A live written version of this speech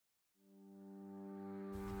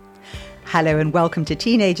Hello and welcome to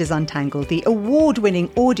Teenagers Untangled, the award-winning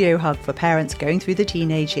audio hub for parents going through the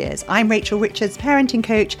teenage years. I'm Rachel Richards, parenting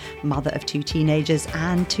coach, mother of 2 teenagers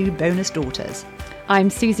and 2 bonus daughters. I'm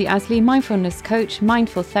Susie Asley, mindfulness coach,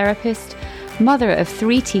 mindful therapist, mother of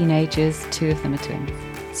 3 teenagers, 2 of them are twins.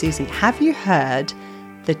 Susie, have you heard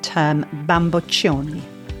the term bamboccioni?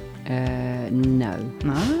 No.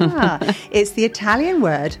 It's the Italian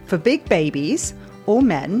word for big babies or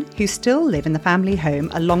men who still live in the family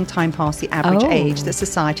home a long time past the average age that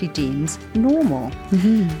society deems normal.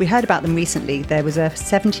 Mm-hmm. We heard about them recently. There was a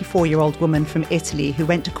 74-year-old woman from Italy who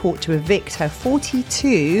went to court to evict her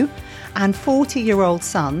 42 and 40-year-old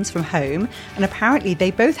sons from home, and apparently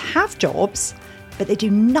they both have jobs, but they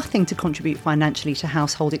do nothing to contribute financially to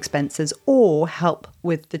household expenses or help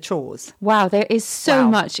with the chores. Wow, there is so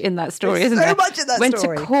much in that story, isn't there? So much in that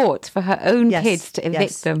story. Went to court for her own kids to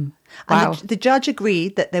evict them. Wow. And the judge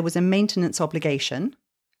agreed that there was a maintenance obligation,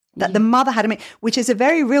 that the mother had which is a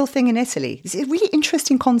very real thing in Italy. It's a really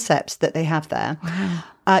interesting concept that they have there.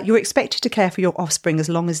 Wow. You're expected to care for your offspring as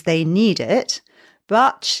long as they need it,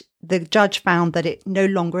 but the judge found that it no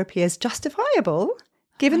longer appears justifiable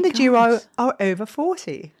given the duo are over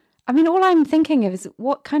 40. I mean, all I'm thinking of is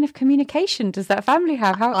what kind of communication does that family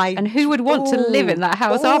have? And who would want to live in that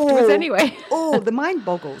house afterwards anyway? The mind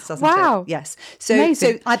boggles, doesn't it? Yes. So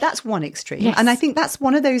that's one extreme. Yes. And I think that's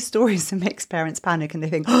one of those stories that makes parents panic and they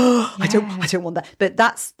think, I don't want that. But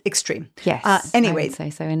that's extreme. Yes. Anyway. I would say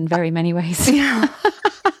so in very many ways. Yeah.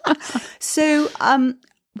 So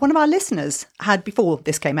one of our listeners before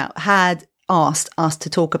this came out, had asked us to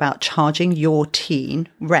talk about charging your teen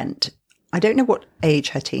rent. I don't know what age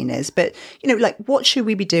her teen is, but, what should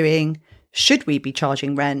we be doing? Should we be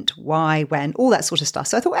charging rent? Why, when, all that sort of stuff.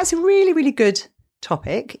 So I thought that's a really, really good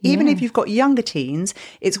topic. Even if you've got younger teens,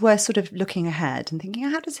 it's worth sort of looking ahead and thinking,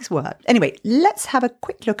 how does this work? Anyway, let's have a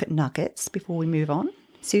quick look at nuggets before we move on.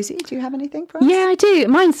 Susie, do you have anything for us? Yeah, I do.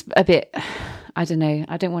 Mine's a bit, I don't know.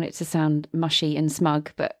 I don't want it to sound mushy and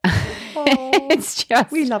smug, but it's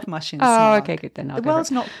just... We love mushy and smug. Okay, good then. The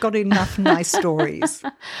world's not got enough nice stories.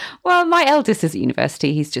 Well, my eldest is at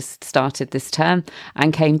university. He's just started this term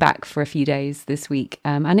and came back for a few days this week.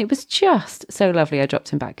 And it was just so lovely. I dropped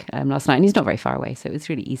him back last night and he's not very far away, so it was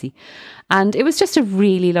really easy. And it was just a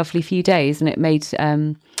really lovely few days, and it made...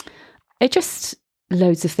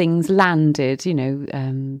 loads of things landed,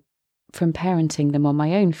 from parenting them on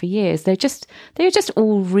my own for years. They were just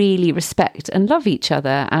all really respect and love each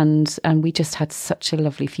other, and we just had such a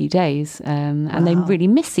lovely few days. And they really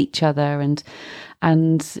miss each other and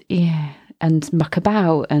muck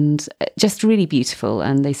about, and just really beautiful.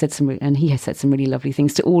 And they said and he has said some really lovely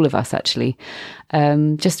things to all of us. Actually,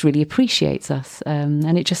 just really appreciates us,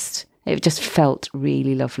 and it just felt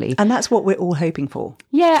really lovely. And that's what we're all hoping for.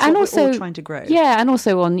 Yeah, that's and what also we're all trying to grow. Yeah, and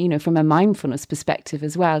also on, from a mindfulness perspective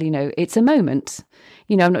as well, it's a moment.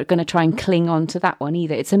 I'm not going to try and cling on to that one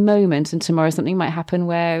either. It's a moment, and tomorrow something might happen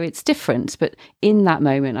where it's different. But in that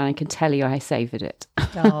moment, I can tell you I savoured it.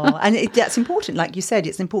 And that's important. Like you said,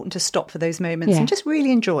 it's important to stop for those moments and just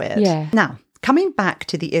really enjoy it. Yeah. Now, coming back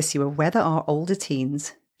to the issue of whether our older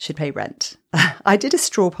teens should pay rent. I did a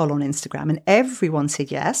straw poll on Instagram and everyone said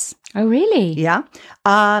yes. Oh, really? Yeah.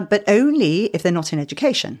 But only if they're not in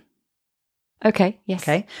education. Okay, yes.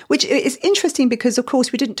 Okay. Which is interesting because, of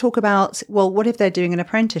course, we didn't talk about, what if they're doing an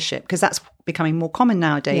apprenticeship? Because that's becoming more common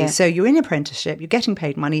nowadays. Yeah. So you're in apprenticeship, you're getting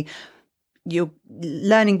paid money, you're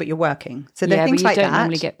learning, but you're working. So there are things like that. You don't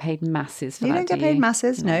normally get paid masses for that, You don't get paid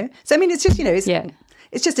masses, no. So, I mean, it's just,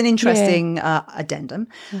 it's just an interesting addendum.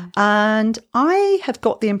 Yeah. And I have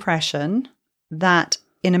got the impression that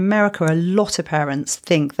in America, a lot of parents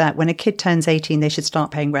think that when a kid turns 18, they should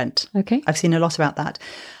start paying rent. Okay. I've seen a lot about that,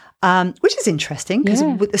 which is interesting because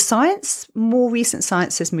with the science, more recent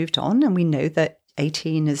science has moved on, and we know that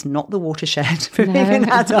 18 is not the watershed for being an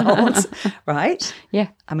adult, right? Yeah.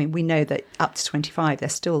 I mean, we know that up to 25, they're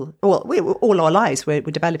still, all our lives we're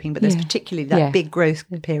developing, but there's particularly that big growth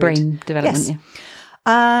period. Brain development, Yes.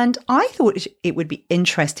 And I thought it would be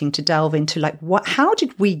interesting to delve into how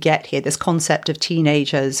did we get here, this concept of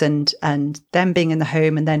teenagers and them being in the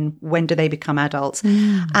home, and then when do they become adults?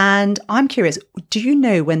 And I'm curious, do you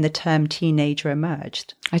know when the term teenager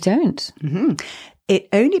emerged? I don't. Mm-hmm. It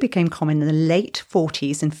only became common in the late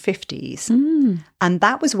 40s and 50s. And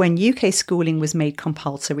that was when UK schooling was made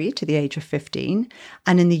compulsory to the age of 15.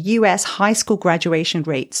 And in the US, high school graduation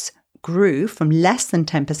rates grew from less than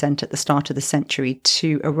 10% at the start of the century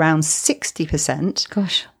to around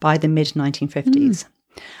 60% by the mid-1950s.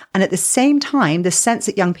 And at the same time, the sense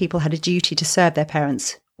that young people had a duty to serve their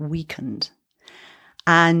parents weakened.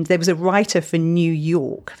 And there was a writer for New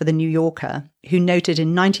York, for the New Yorker, who noted in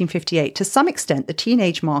 1958, to some extent, the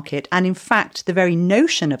teenage market, and in fact, the very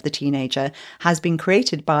notion of the teenager, has been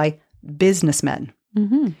created by businessmen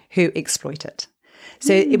who exploit it.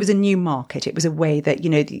 So it was a new market. It was a way that,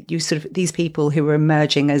 you sort of, these people who were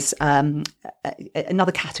emerging as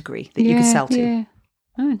another category that you could sell to. Yeah.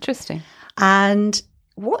 Oh, interesting. And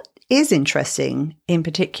what is interesting in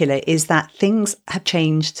particular is that things have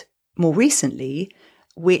changed more recently,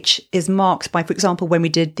 which is marked by, for example, when we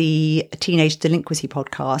did the Teenage Delinquency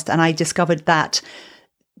podcast, and I discovered that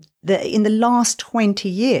in the last 20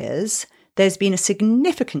 years, there's been a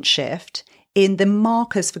significant shift in the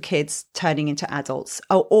markers for kids turning into adults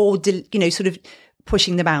or sort of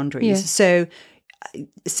pushing the boundaries. Yeah. So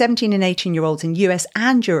 17 and 18-year-olds in US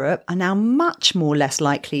and Europe are now much more less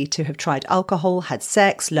likely to have tried alcohol, had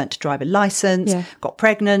sex, learnt to drive a license, got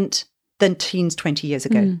pregnant than teens 20 years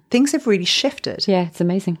ago. Things have really shifted. Yeah, it's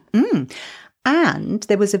amazing. And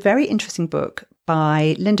there was a very interesting book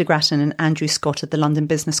by Linda Grattan and Andrew Scott at the London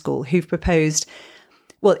Business School who've proposed,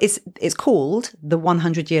 well, it's called The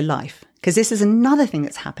 100-Year Life, because this is another thing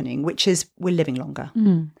that's happening, which is we're living longer.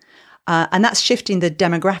 And that's shifting the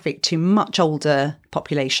demographic to much older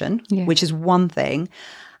population, which is one thing.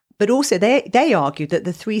 But also they argue that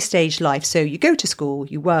the 3-stage life, so you go to school,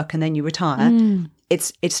 you work, and then you retire,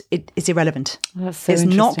 it's irrelevant. That's so it's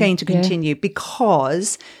not going to continue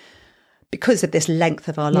because of this length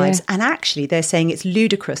of our lives. And actually, they're saying it's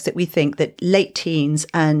ludicrous that we think that late teens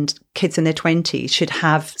and kids in their 20s should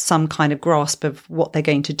have some kind of grasp of what they're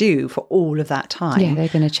going to do for all of that time. Yeah, they're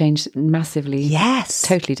going to change massively. Yes.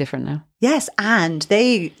 Totally different now. Yes. And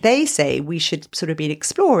they say we should sort of be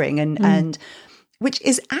exploring and which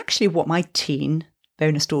is actually what my teen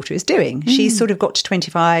bonus daughter is doing. She's sort of got to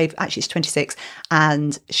 25, actually she's 26,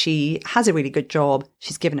 and she has a really good job.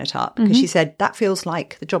 She's given it up because she said, that feels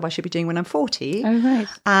like the job I should be doing when I'm 40. Oh, right.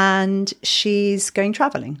 And she's going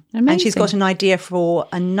travelling. Amazing. And she's got an idea for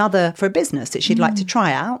a business that she'd like to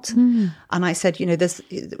try out. And I said,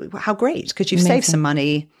 how great, because you've saved some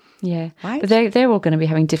money. Yeah, right? But they're all going to be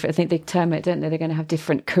having different, I think they term it, don't they? They're going to have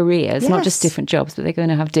different careers, not just different jobs, but they're going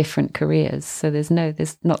to have different careers. So there's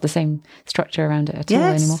not the same structure around it at all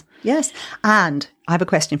anymore. Yes. And I have a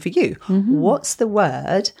question for you. What's the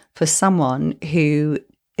word for someone who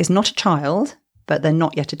is not a child, but they're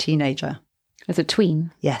not yet a teenager? As a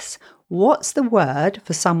tween? Yes. What's the word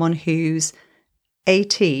for someone who's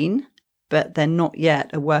 18, but they're not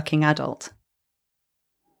yet a working adult?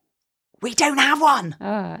 We don't have one.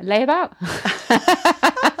 Layabout.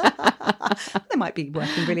 They might be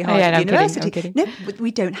working really hard at university. I'm kidding. No,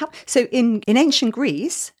 we don't have. So in ancient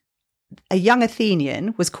Greece, a young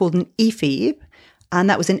Athenian was called an ephebe,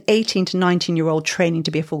 and that was an 18 to 19-year-old training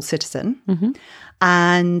to be a full citizen.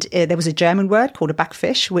 And there was a German word called a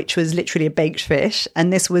backfish, which was literally a baked fish.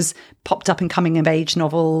 And this was popped up in coming-of-age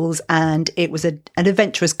novels. And it was an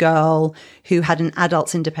adventurous girl who had an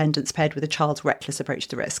adult's independence paired with a child's reckless approach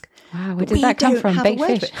to risk. Wow, where did that come from? Baked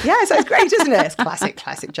fish? Yeah, so it's great, isn't it? It's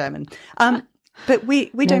classic German. But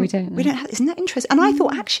we don't have, isn't that interesting? And I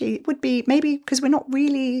thought actually it would be maybe because we're not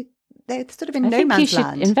really... They're sort of in no man's land. I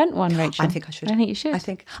think you should invent one, Rachel. I think I should. I think you should. I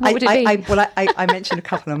think. What would it be? I mentioned a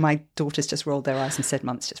couple, and my daughters just rolled their eyes and said,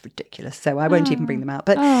 "Mum, it's just ridiculous." So I won't even bring them out.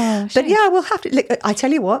 But yeah, we'll have to. Look, I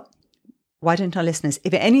tell you what. Why don't our listeners,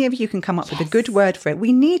 if any of you can come up with a good word for it,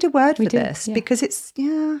 we need a word for this because it's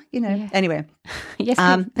Anyway. Yes.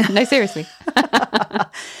 No, seriously.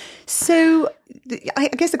 So I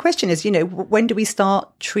guess the question is, when do we start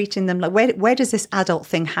treating them like, where does this adult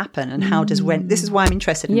thing happen and how does rent, this is why I'm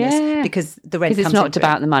interested in this, because the rent comes it's not into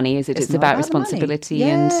about it. the money, is it? It's about responsibility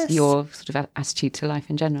and your sort of attitude to life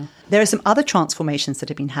in general. There are some other transformations that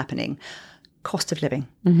have been happening. Cost of living.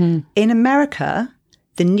 In America,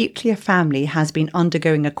 the nuclear family has been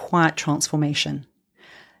undergoing a quiet transformation.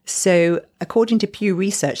 So according to Pew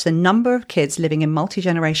Research, the number of kids living in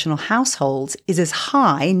multi-generational households is as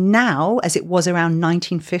high now as it was around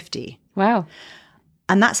 1950. Wow.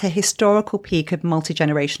 And that's a historical peak of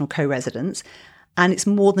multi-generational co-residence. And it's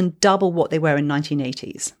more than double what they were in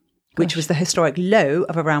 1980s, which was the historic low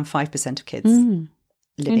of around 5% of kids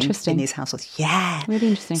living in these households. Yeah. Really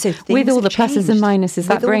interesting. So with all the pluses and minuses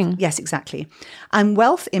that bring. Yes, exactly. And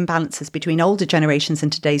wealth imbalances between older generations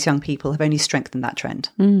and today's young people have only strengthened that trend.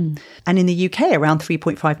 And in the UK, around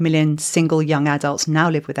 3.5 million single young adults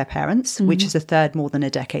now live with their parents, which is a third more than a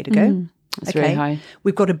decade ago. That's really high.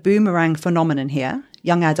 We've got a boomerang phenomenon here.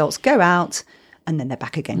 Young adults go out and then they're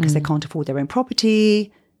back again because they can't afford their own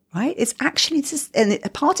property. Right? It's actually, and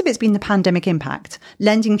part of it's been the pandemic impact.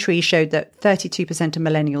 Lending Tree showed that 32% of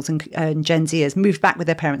millennials and Gen Zers moved back with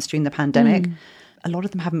their parents during the pandemic. a lot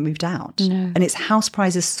of them haven't moved out. No. And it's house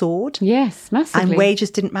prices soared. Yes, massively. And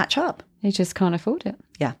wages didn't match up. They just can't afford it.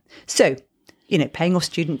 Yeah. So, paying off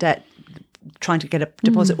student debt, trying to get a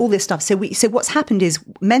deposit, all this stuff. So what's happened is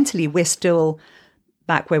mentally we're still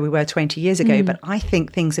back where we were 20 years ago, but I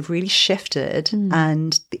think things have really shifted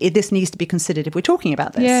and this needs to be considered if we're talking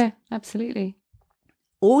about this. Yeah, absolutely.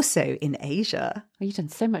 Also in Asia. Oh, you've done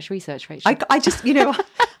so much research, Rachel. I just,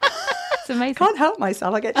 It's amazing. Can't help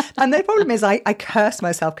myself. And the problem is I curse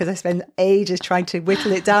myself because I spend ages trying to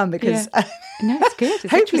whittle it down because no, it's good.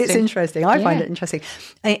 It's hopefully it's interesting. I find it interesting.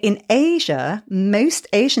 In Asia, most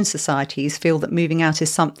Asian societies feel that moving out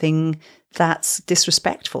is something that's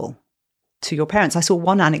disrespectful to your parents. I saw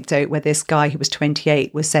one anecdote where this guy who was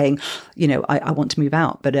 28 was saying, I want to move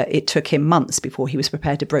out, but it took him months before he was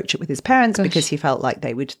prepared to broach it with his parents because he felt like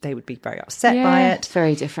they would be very upset by it. It's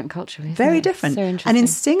very different culturally. Very different. So interesting. And in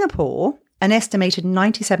Singapore, an estimated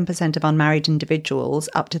 97% of unmarried individuals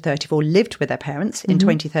up to 34 lived with their parents in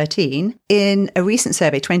 2013. In a recent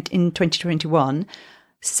survey in 2021,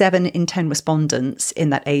 7 in 10 respondents in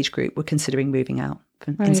that age group were considering moving out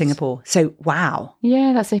in Singapore. So, wow.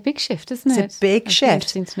 Yeah, that's a big shift, isn't it? It's a big shift.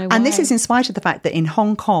 Interesting to know why. And this is in spite of the fact that in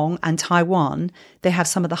Hong Kong and Taiwan, they have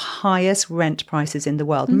some of the highest rent prices in the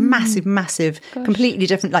world. Massive, completely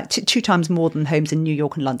different, like 2 times more than homes in New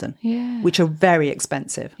York and London, which are very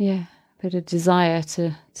expensive. Yeah. But a desire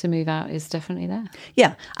to move out is definitely there.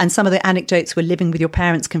 Yeah. And some of the anecdotes where living with your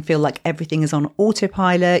parents can feel like everything is on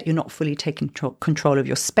autopilot. You're not fully taking control of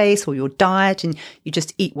your space or your diet, and you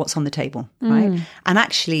just eat what's on the table, right? And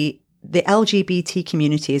actually, the LGBT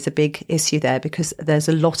community is a big issue there because there's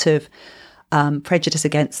a lot of prejudice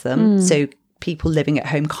against them. So people living at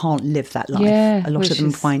home can't live that life. Yeah, a lot of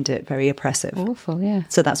them find it very oppressive. Awful, yeah.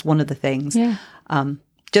 So that's one of the things. Yeah.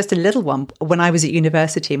 Just a little one. When I was at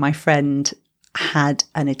university, my friend had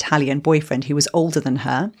an Italian boyfriend who was older than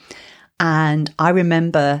her. And I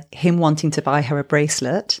remember him wanting to buy her a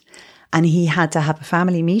bracelet. And he had to have a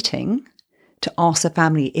family meeting to ask the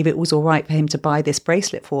family if it was all right for him to buy this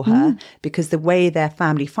bracelet for her. Because the way their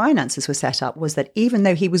family finances were set up was that even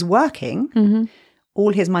though he was working,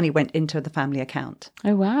 all his money went into the family account.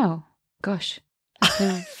 Oh, wow. Gosh. It's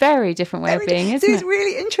a very different way of being, isn't so it? It's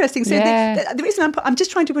really interesting. So the reason I'm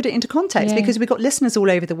just trying to put it into context because we've got listeners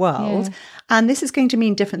all over the world and this is going to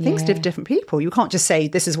mean different things to different people. You can't just say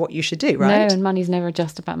this is what you should do, right? No, and money's never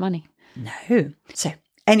just about money. No. So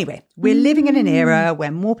anyway, we're living in an era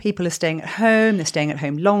where more people are staying at home, they're staying at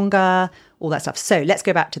home longer, all that stuff. So let's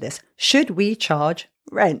go back to this. Should we charge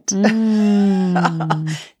rent?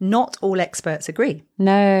 Not all experts agree.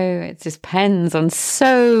 No, it just depends on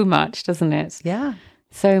so much, doesn't it? Yeah.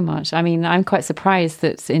 So much. I mean, I'm quite surprised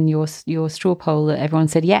that in your straw poll that everyone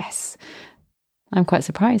said yes. I'm quite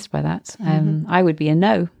surprised by that. I would be a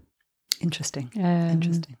no. Interesting.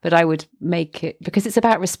 But I would make it, because it's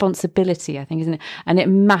about responsibility, I think, isn't it? And it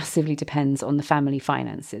massively depends on the family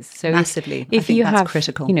finances. So massively. If you have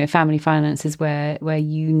critical. Family finances where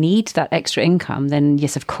you need that extra income, then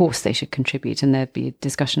yes, of course they should contribute, and there'd be a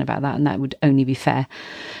discussion about that, and that would only be fair.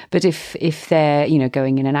 But if they're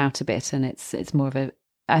going in and out a bit, and it's more of a,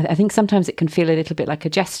 I think sometimes it can feel a little bit like a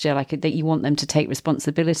gesture, that you want them to take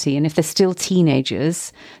responsibility. And if they're still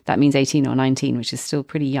teenagers, that means 18 or 19, which is still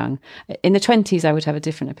pretty young. In the 20s, I would have a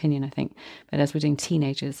different opinion, I think. But as we're doing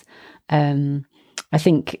teenagers, I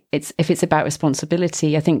think if it's about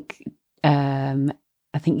responsibility, I think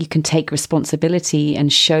you can take responsibility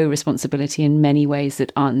and show responsibility in many ways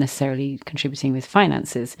that aren't necessarily contributing with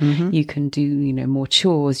finances. You can do, more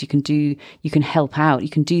chores, you can help out, you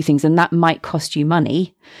can do things, and that might cost you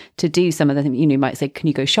money to do some of the things. You might say, can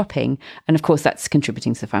you go shopping? And of course that's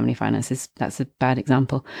contributing to the family finances. That's a bad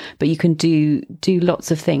example. But you can do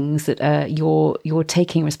lots of things that you're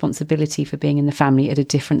taking responsibility for being in the family at a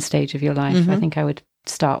different stage of your life. I think I would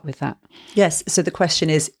start with that. Yes. So the question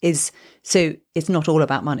is so it's not all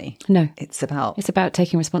about money. No. It's about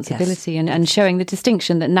taking responsibility and showing the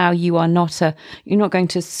distinction that now you're not going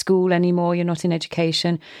to school anymore, you're not in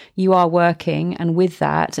education, you are working, and with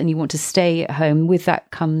that, and you want to stay at home, with that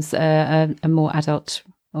comes a more adult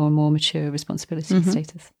or a more mature responsibility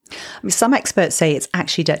status. I mean, some experts say it's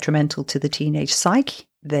actually detrimental to the teenage psyche.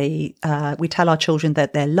 We tell our children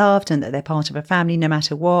that they're loved and that they're part of a family no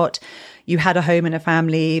matter what. You had a home and a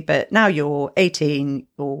family, but now you're 18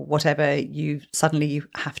 or whatever, you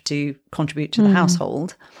have to contribute to the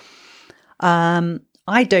household.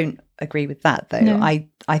 I don't agree with that, though. No.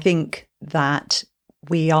 I think that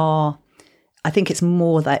I think it's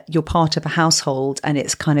more that you're part of a household and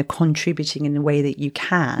it's kind of contributing in the way that you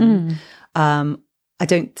can. I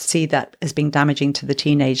don't see that as being damaging to the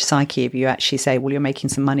teenage psyche if you actually say, well, you're making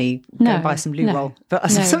some money, go and buy some loo roll. But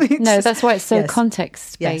no, that's why it's so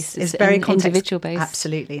context-based. Yes, it's very individual-based.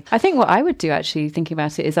 Absolutely. I think what I would do, actually, thinking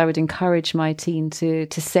about it, is I would encourage my teen to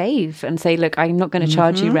save and say, look, I'm not going to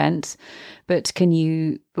charge you rent, but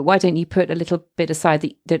why don't you put a little bit aside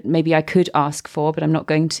that maybe I could ask for, but I'm not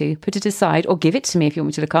going to. Put it aside, or give it to me if you want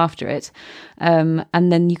me to look after it. And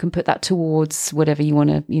then you can put that towards whatever you want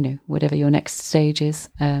to, whatever your next stage is.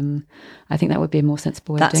 I think that would be a more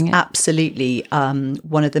sensible way of doing it. That's absolutely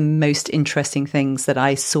one of the most interesting things that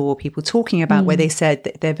I saw people talking about, where they said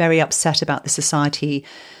that they're very upset about the society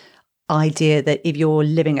idea that if you're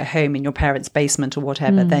living at home in your parents' basement or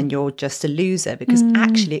whatever, then you're just a loser, because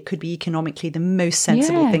actually it could be economically the most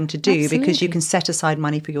sensible thing to do, because you can set aside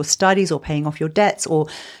money for your studies or paying off your debts or,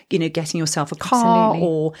 getting yourself a car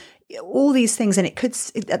or all these things. And it could,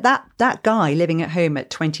 that guy living at home at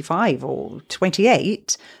 25 or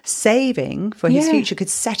 28, saving for his future, could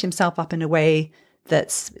set himself up in a way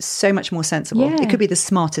that's so much more sensible. It could be the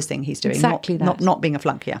smartest thing he's doing, not being a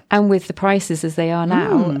flunkier. And with the prices as they are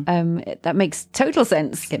now, that makes total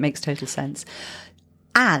sense. It makes total sense.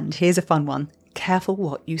 And here's a fun one. Careful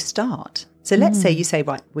what you start. So let's say you say,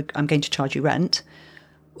 right, I'm going to charge you rent.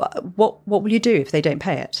 What will you do if they don't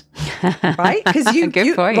pay it? Right? Because you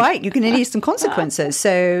can need some consequences.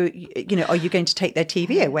 So, are you going to take their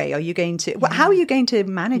TV away? Are you going to, how are you going to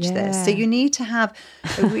manage this? So you need to have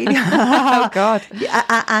a really, oh God.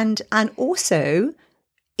 And also,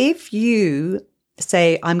 if you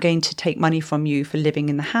say, I'm going to take money from you for living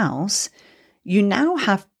in the house, you now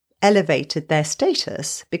have elevated their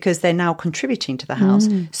status because they're now contributing to the house.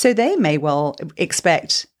 So they may well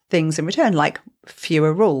expect things in return, like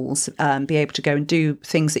fewer rules, be able to go and do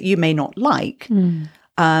things that you may not like.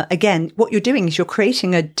 Again, what you're doing is you're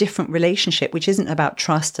creating a different relationship, which isn't about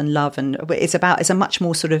trust and love, and it's a much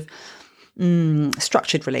more sort of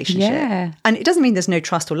structured relationship. And it doesn't mean there's no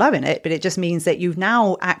trust or love in it, but it just means that you've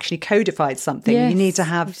now actually codified something. You need to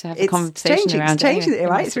have a conversation around it,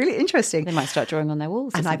 right? It's really interesting. They might start drawing on their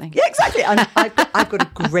walls or something. Exactly. I've got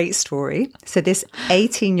a great story. So this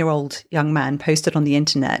 18-year-old young man posted on the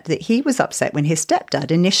internet that he was upset when his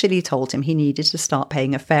stepdad initially told him he needed to start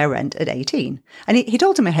paying a fair rent at 18. And he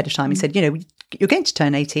told him ahead of time, he said, you're going to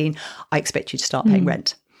turn 18. I expect you to start paying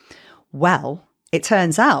rent. Well, it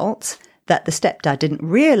turns out that the stepdad didn't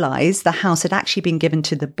realise the house had actually been given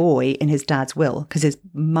to the boy in his dad's will, because his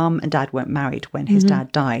mum and dad weren't married when his dad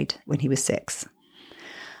died when he was 6.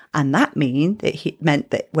 And that meant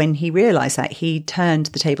that when he realised that, he turned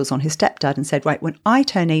the tables on his stepdad and said, right, when I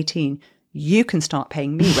turn 18, you can start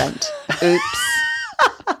paying me rent. Oops.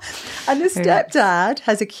 And the stepdad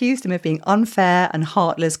has accused him of being unfair and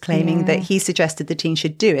heartless, claiming that he suggested the teen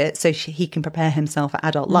should do it so he can prepare himself for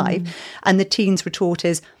adult life. And the teen's retort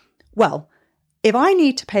is, well, if I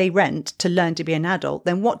need to pay rent to learn to be an adult,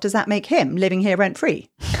 then what does that make him, living here rent-free?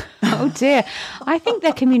 Oh, dear. I think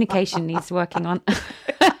their communication needs working on.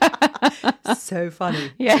 So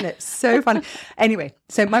funny, isn't it? So funny. Anyway,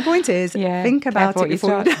 so my point is, think about it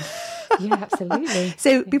before you... Yeah, absolutely.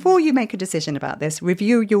 So before you make a decision about this,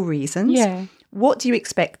 review your reasons. What do you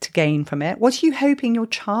expect to gain from it? What are you hoping your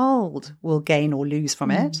child will gain or lose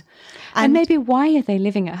from it? And maybe why are they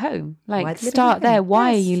living at home? Like, start there.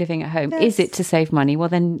 Why are you living at home? Is it to save money? Well,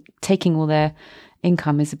 then taking all their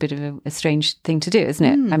income is a bit of a strange thing to do, isn't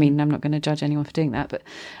it? I mean, I'm not going to judge anyone for doing that, but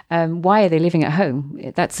why are they living at home?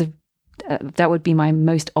 That would be my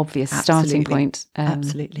most obvious starting point.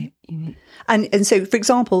 Absolutely. And so, for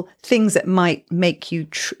example, things that might make you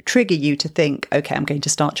trigger you to think, okay, I'm going to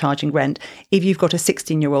start charging rent. If you've got a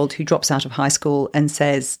 16-year-old who drops out of high school and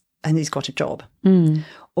he's got a job,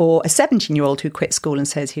 or a 17-year-old who quits school and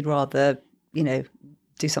says he'd rather,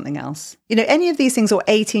 do something else. Any of these things, or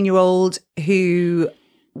 18-year-old who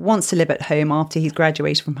wants to live at home after he's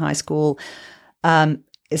graduated from high school,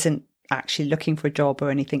 isn't actually looking for a job or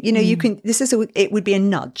anything. You can, it would be a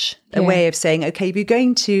nudge, a way of saying, okay, if you're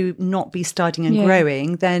going to not be studying and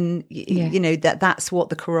growing, then, that's what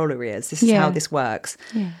the corollary is. This is how this works.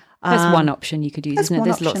 That's one option you could use, isn't it?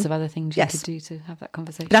 There's lots of other things you could do to have that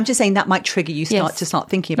conversation. But I'm just saying that might trigger you to start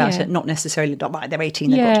thinking about it, not necessarily, right, they're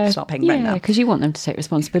 18, they've got to start paying rent now. Because you want them to take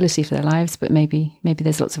responsibility for their lives, but maybe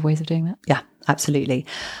there's lots of ways of doing that. Yeah, absolutely.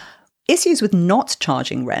 Issues with not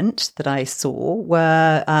charging rent that I saw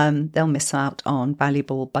were they'll miss out on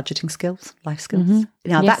valuable budgeting skills, life skills.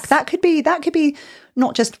 Now that could be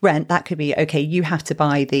not just rent. That could be, okay, you have to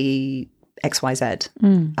buy the XYZ,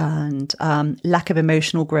 and lack of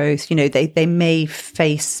emotional growth. They may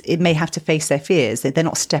have to face their fears. They're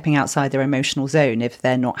not stepping outside their emotional zone if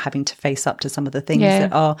they're not having to face up to some of the things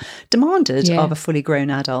that are demanded of a fully grown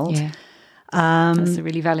adult. Yeah. That's a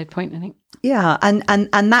really valid point, I think. Yeah, and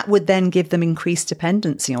that would then give them increased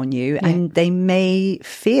dependency on you, and they may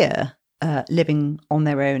fear living on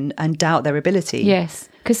their own and doubt their ability. Yes,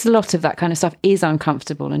 because a lot of that kind of stuff is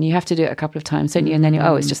uncomfortable, and you have to do it a couple of times, don't you? And then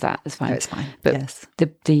it's just that, it's fine. Oh, it's fine. But yes,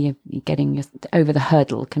 the getting over the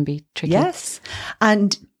hurdle can be tricky. Yes,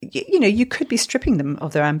 and you could be stripping them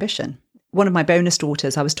of their ambition. One of my bonus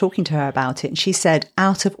daughters, I was talking to her about it, and she said,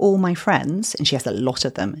 out of all my friends, and she has a lot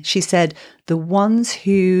of them, she said, the ones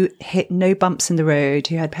who hit no bumps in the road,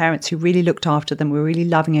 who had parents who really looked after them, were really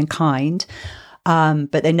loving and kind,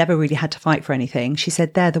 but they never really had to fight for anything. She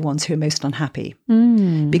said they're the ones who are most unhappy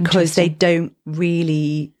because they don't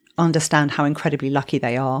really understand how incredibly lucky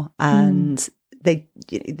they are, and they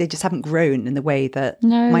just haven't grown in the way that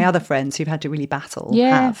my other friends who've had to really battle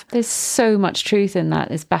have. There's so much truth in that.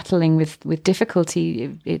 It's battling with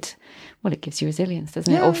difficulty. It gives you resilience,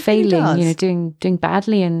 doesn't it? Or failing, doing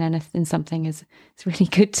badly in something is really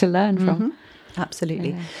good to learn from.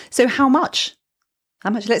 Absolutely. Yeah. So how much?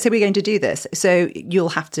 Let's say we're going to do this. So you'll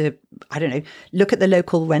have to, I don't know, look at the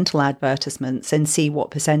local rental advertisements and see what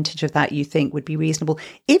percentage of that you think would be reasonable.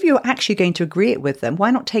 If you're actually going to agree it with them, why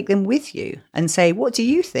not take them with you and say, what do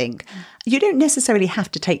you think? You don't necessarily have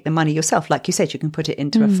to take the money yourself. Like you said, you can put it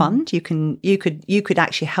into a fund. You could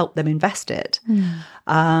actually help them invest it.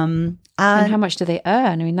 And how much do they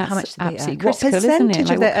earn? I mean, that's absolutely critical, isn't it?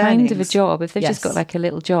 Like what kind of a job? If they've just got like a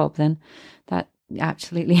little job, then that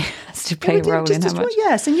absolutely has to play a role in how much.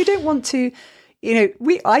 Yes, and you don't want to,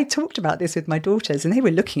 I talked about this with my daughters, and they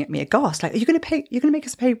were looking at me aghast, like, you're going to make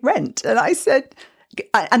us pay rent? And I said,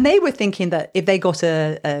 and they were thinking that if they got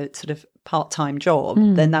a sort of part-time job,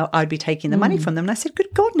 then I'd be taking the money from them. And I said, good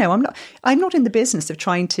God, no, I'm not in the business of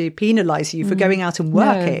trying to penalise you for going out and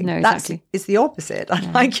working. No, exactly. It's the opposite.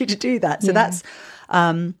 I'd like you to do that. So that's,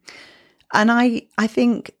 and I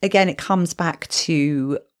think, again, it comes back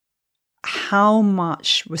to how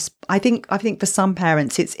much I think for some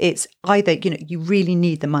parents it's either you really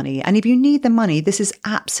need the money, and if you need the money, this is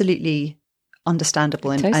absolutely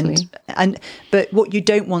understandable, and but what you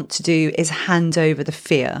don't want to do is hand over the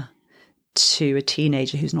fear to a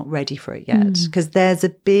teenager who's not ready for it yet, because there's a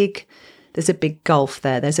big gulf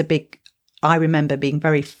there. I remember being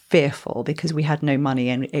very fearful because we had no money,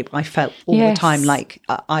 and I felt all the time like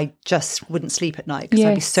I just wouldn't sleep at night because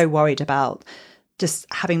I'd be so worried about just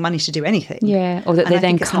having money to do anything. Yeah, or that they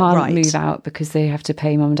then can't move out because they have to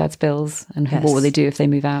pay mum and dad's bills, and what will they do if they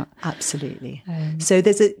move out? Absolutely. So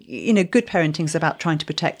there's good parenting is about trying to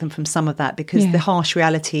protect them from some of that, because the harsh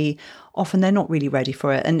reality, often they're not really ready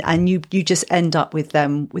for it, and you just end up with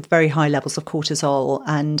them with very high levels of cortisol,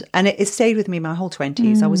 and it stayed with me my whole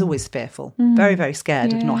 20s. I was always fearful, very, very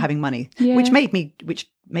scared of not having money, which made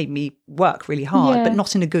me work really hard, but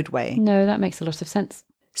not in a good way. No, that makes a lot of sense.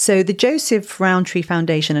 So the Joseph Rowntree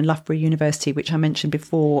Foundation and Loughborough University, which I mentioned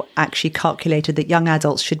before, actually calculated that young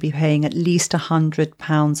adults should be paying at least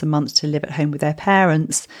 £100 a month to live at home with their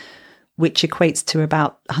parents, which equates to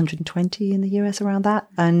about 120 in the US, around that.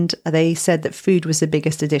 And they said that food was the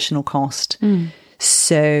biggest additional cost.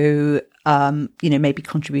 So, maybe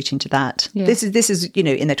contributing to that. Yeah. This is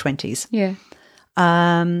in their 20s. Yeah.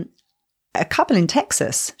 A couple in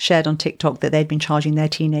Texas shared on TikTok that they'd been charging their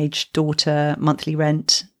teenage daughter monthly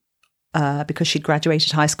rent because she'd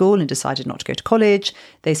graduated high school and decided not to go to college.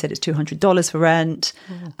 They said it's $200 for rent,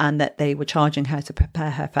 and that they were charging her to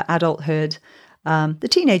prepare her for adulthood. The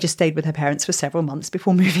teenager stayed with her parents for several months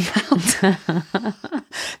before moving out.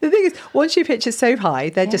 The thing is, once your pitch is so high,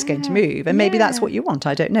 they're just going to move. And maybe that's what you want.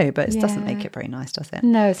 I don't know. But it doesn't make it very nice, does it?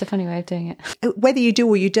 No, it's a funny way of doing it. Whether you do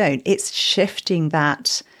or you don't, it's shifting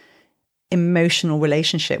that emotional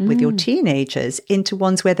relationship with your teenagers into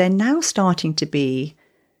ones where they're now starting to be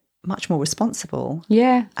much more responsible.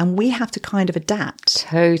 Yeah. And we have to kind of adapt.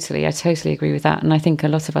 Totally. I totally agree with that. And I think a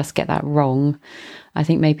lot of us get that wrong. I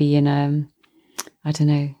think maybe in, I don't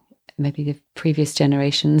know, maybe the previous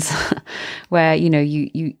generations where,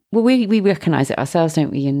 we recognise it ourselves,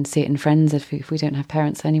 don't we? And see it in friends if we don't have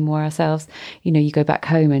parents anymore ourselves. You go back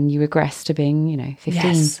home and you regress to being, 15.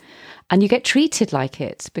 Yes. And you get treated like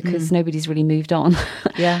it because nobody's really moved on.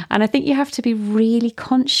 Yeah. And I think you have to be really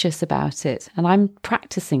conscious about it. And I'm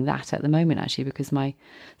practicing that at the moment, actually, because my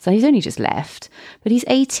son, he's only just left, but he's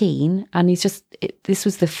 18 and this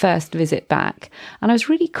was the first visit back. And I was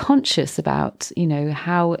really conscious about,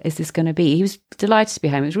 how is this going to be? He was delighted to be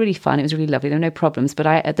home. It was really fun. It was really lovely. There were no problems. But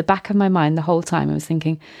at the back of my mind the whole time, I was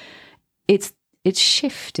thinking, it's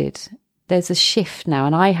shifted. There's a shift now,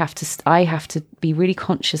 and I have to be really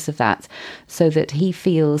conscious of that, so that he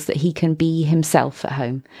feels that he can be himself at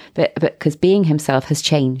home. But because being himself has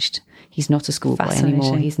changed. He's not a schoolboy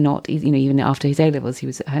anymore. He's not, even after his A-levels, he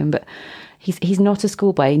was at home, but he's not a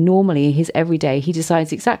schoolboy. Normally, his everyday, he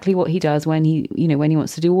decides exactly what he does when he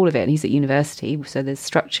wants to do all of it. And he's at university, so there's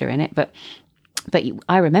structure in it. But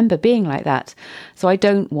I remember being like that. So I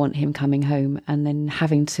don't want him coming home and then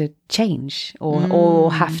having to change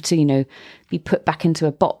or have to, be put back into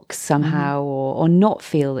a box somehow or not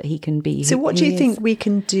feel that he can be. So what do you think we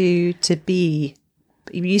can do to be,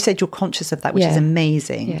 you said you're conscious of that, which is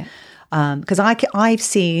amazing. Yeah. Because I've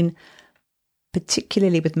seen,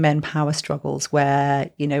 particularly with men power struggles, where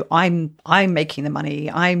I'm making the money.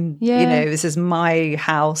 This is my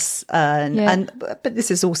house, but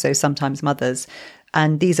this is also sometimes mothers,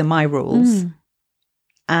 and these are my rules.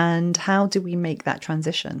 And how do we make that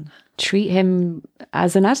transition? Treat him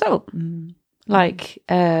as an adult, like.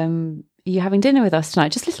 You're having dinner with us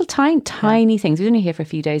tonight. Just little tiny things. He's only here for a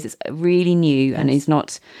few days. It's really new, and he's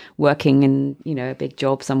not working in a big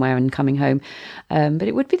job somewhere and coming home. But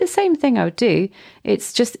it would be the same thing I would do.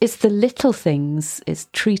 It's the little things. It's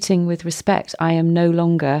treating with respect. I am no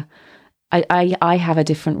longer. I have a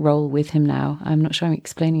different role with him now. I'm not sure I'm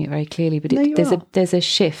explaining it very clearly, but there's a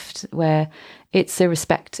shift where it's a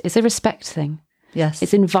respect. It's a respect thing. Yes.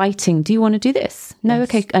 It's inviting. Do you want to do this? No,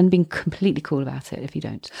 okay, and being completely cool about it if you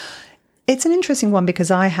don't. It's an interesting one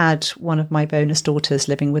because I had one of my bonus daughters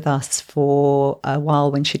living with us for a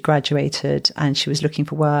while when she'd graduated, and she was looking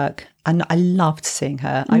for work, and I loved seeing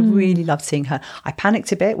her. I really loved seeing her. I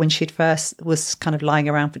panicked a bit when she'd first was kind of lying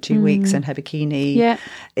around for 2 weeks in her bikini. Yeah.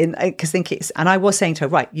 Because and I was saying to her,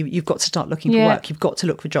 right, you've got to start looking for work. You've got to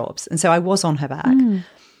look for jobs. And so I was on her back.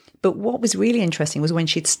 But what was really interesting was when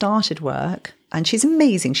she'd started work, and she's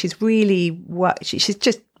amazing. She's really she's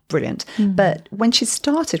just brilliant. But when she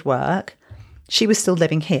started work, she was still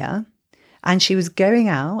living here, and she was going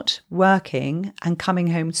out, working, and coming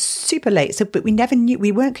home super late. So, but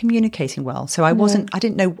we weren't communicating well. So I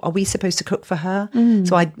didn't know, are we supposed to cook for her?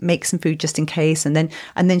 So I'd make some food just in case. And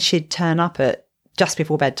then she'd turn up at just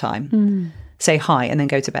before bedtime, say hi, and then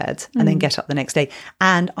go to bed, and then get up the next day.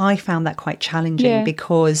 And I found that quite challenging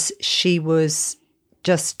because she was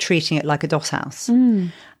just treating it like a doss house.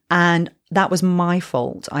 And that was my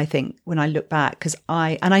fault, I think, when I look back, because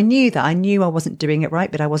I knew I wasn't doing it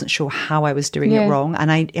right, but I wasn't sure how I was doing it wrong.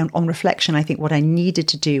 And on reflection, I think what I needed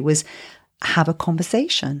to do was have a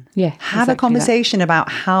conversation. Yeah, have a conversation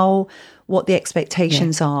about what the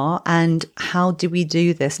expectations are, and how do we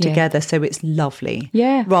do this together so it's lovely,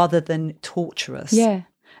 rather than torturous. Yeah,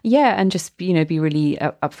 and just be really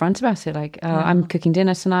upfront about it. Like, I'm cooking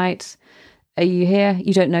dinner tonight. Are you here?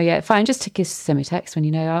 You don't know yet. Fine, just send me a text when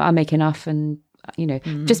you know. I'll make enough, and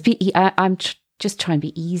just be. I'm just try and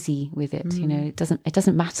be easy with it. It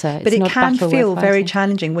doesn't matter. But it can feel very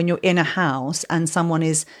challenging when you're in a house and someone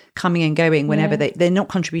is coming and going whenever they're not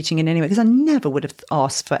contributing in any way. Because I never would have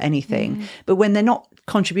asked for anything. But when they're not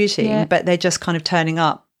contributing, but they're just kind of turning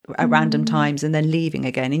up at random times and then leaving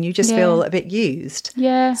again, and you just feel a bit used.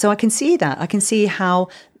 Yeah. So I can see that. I can see how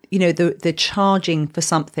the charging for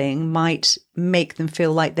something might make them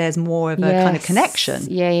feel like there's more of a kind of connection.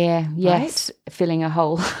 Yes, filling a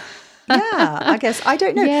hole. I guess. I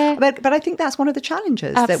don't know. But I think that's one of the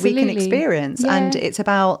challenges that we can experience. And it's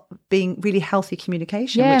about being really healthy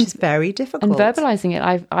communication, which is very difficult. And verbalising it.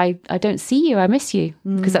 I don't see you. I miss you.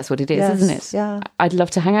 Because that's what it is, isn't it? Yeah. I'd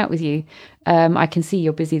love to hang out with you. I can see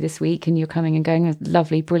you're busy this week and you're coming and going.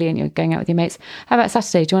 Lovely, brilliant. You're going out with your mates. How about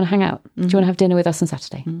Saturday? Do you want to hang out? Do you want to have dinner with us on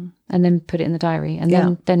Saturday? And then put it in the diary.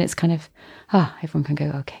 And then it's kind of, everyone can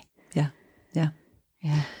go, okay. Yeah.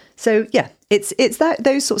 So it's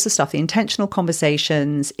those sorts of stuff, the intentional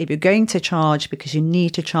conversations. If you're going to charge because you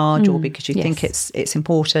need to charge or because you think it's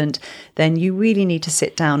important, then you really need to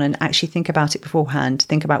sit down and actually think about it beforehand.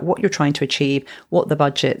 Think about what you're trying to achieve, what the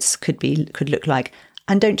budgets could look like,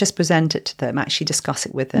 and don't just present it to them. Actually discuss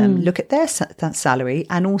it with them. Look at that salary,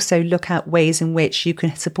 and also look at ways in which you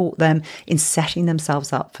can support them in setting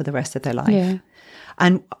themselves up for the rest of their life. Yeah.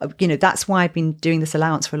 And, that's why I've been doing this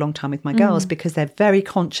allowance for a long time with my girls, because they're very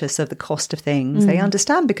conscious of the cost of things. They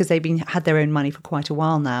understand because they've had their own money for quite a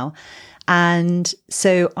while now. And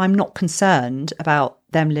so I'm not concerned about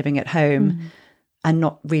them living at home and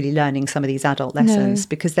not really learning some of these adult lessons,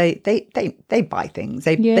 because they buy things.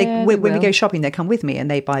 When we go shopping, they come with me and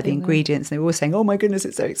they buy the ingredients. And they're always saying, oh my goodness,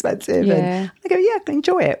 it's so expensive. Yeah. And I go,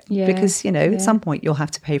 enjoy it. Yeah. Because, at some point you'll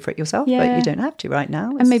have to pay for it yourself, but you don't have to right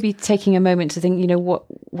now. And maybe taking a moment to think,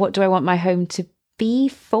 what do I want my home to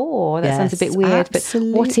before. That sounds a bit weird,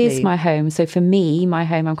 absolutely. but what is my home? So for me, my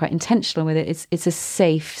home, I'm quite intentional with it. It's a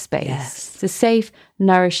safe space. Yes. It's a safe,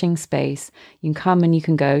 nourishing space. You can come and you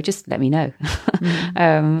can go. Just let me know.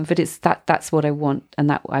 But it's that's what I want, and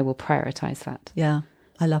that I will prioritize that. Yeah,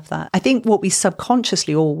 I love that. I think what we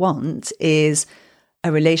subconsciously all want is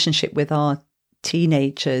a relationship with our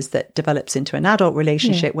teenagers that develops into an adult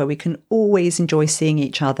relationship where we can always enjoy seeing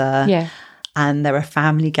each other. Yeah. And there are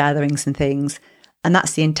family gatherings and things. And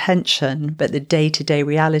that's the intention. But the day-to-day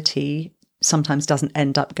reality sometimes doesn't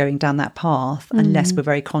end up going down that path unless we're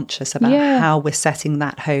very conscious about how we're setting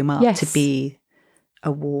that home up to be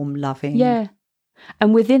a warm, loving. Yeah.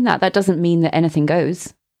 And within that doesn't mean that anything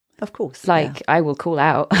goes. Of course. Like I will call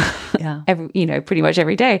out pretty much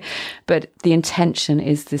every day. But the intention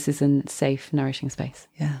is this is a safe, nourishing space.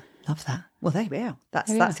 Yeah. Love that. Well, there we are.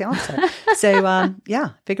 That's the answer. So,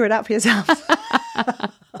 figure it out for yourself.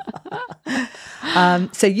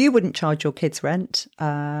 So you wouldn't charge your kids rent.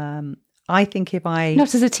 I think if I...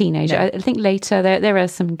 Not as a teenager. No. I think later, there are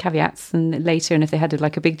some caveats, and later, and if they had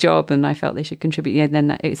a big job and I felt they should contribute,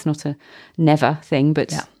 then it's not a never thing,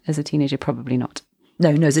 but as a teenager, probably not.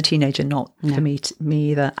 No, as a teenager, not for me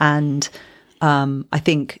either. And I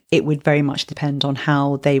think it would very much depend on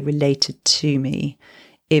how they related to me.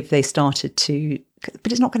 If they started to, but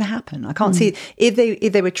it's not going to happen. I can't see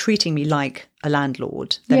if they were treating me like a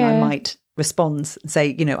landlord, then I might respond and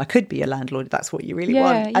say, I could be a landlord if that's what you really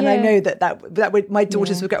want. And I know that would my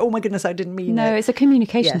daughters would go, oh my goodness, I didn't mean it. No, it's a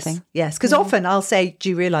communication thing. Yes, because often I'll say, do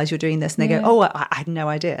you realise you're doing this? And they go, oh, I had no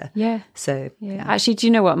idea. Yeah. So actually, do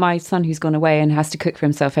you know what? My son, who's gone away and has to cook for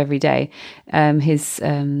himself every day, his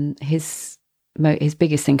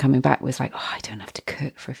biggest thing coming back was like, I don't have to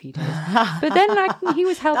cook for a few days. But then he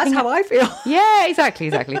was helping. That's how I feel. Yeah, exactly.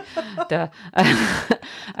 Duh.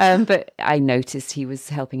 But I noticed he was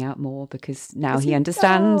helping out more because now he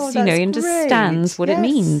understands, he understands what it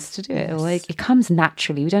means to do it. Or it comes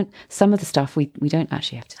naturally. Some of the stuff we don't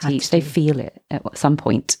actually have to teach. They feel it at some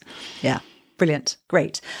point. Yeah. Brilliant.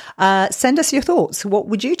 Great. Send us your thoughts. What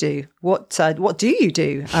would you do? What do you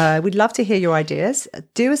do? We'd love to hear your ideas.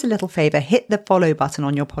 Do us a little favour, hit the follow button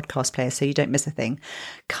on your podcast player so you don't miss a thing.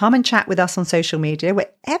 Come and chat with us on social media.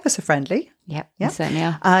 We're ever so friendly. Yep, we certainly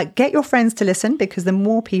are. Get your friends to listen, because the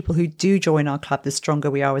more people who do join our club, the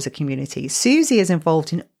stronger we are as a community. Susie is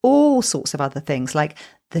involved in all sorts of other things like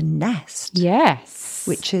The Nest. Yes.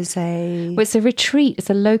 Which is it's a retreat. It's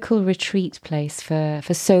a local retreat place for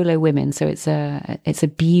solo women. So it's a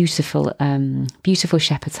beautiful beautiful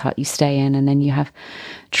shepherd's hut you stay in, and then you have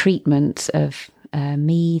treatment of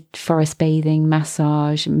mead, forest bathing,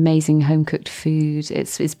 massage, amazing home cooked food.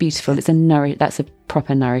 It's beautiful. That's a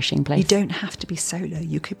proper nourishing place. You don't have to be solo.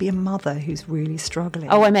 You could be a mother who's really struggling.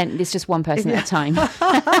 Oh, I meant it's just one person at a time.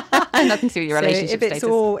 Nothing to do with your relationship if it's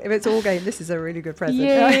all going, this is a really good present.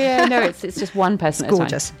 Yeah. No, it's just one person at a time.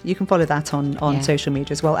 Gorgeous. You can follow that on social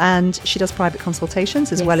media as well. And she does private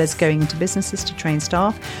consultations as well as going into businesses to train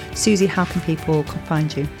staff. Susie, how can people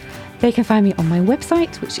find you? They can find me on my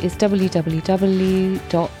website, which is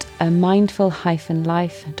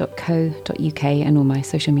www.mindful-life.co.uk, and all my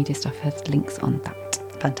social media stuff has links on that.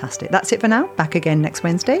 Fantastic. That's it for now. Back again next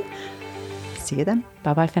Wednesday. See you then.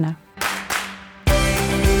 Bye-bye for now.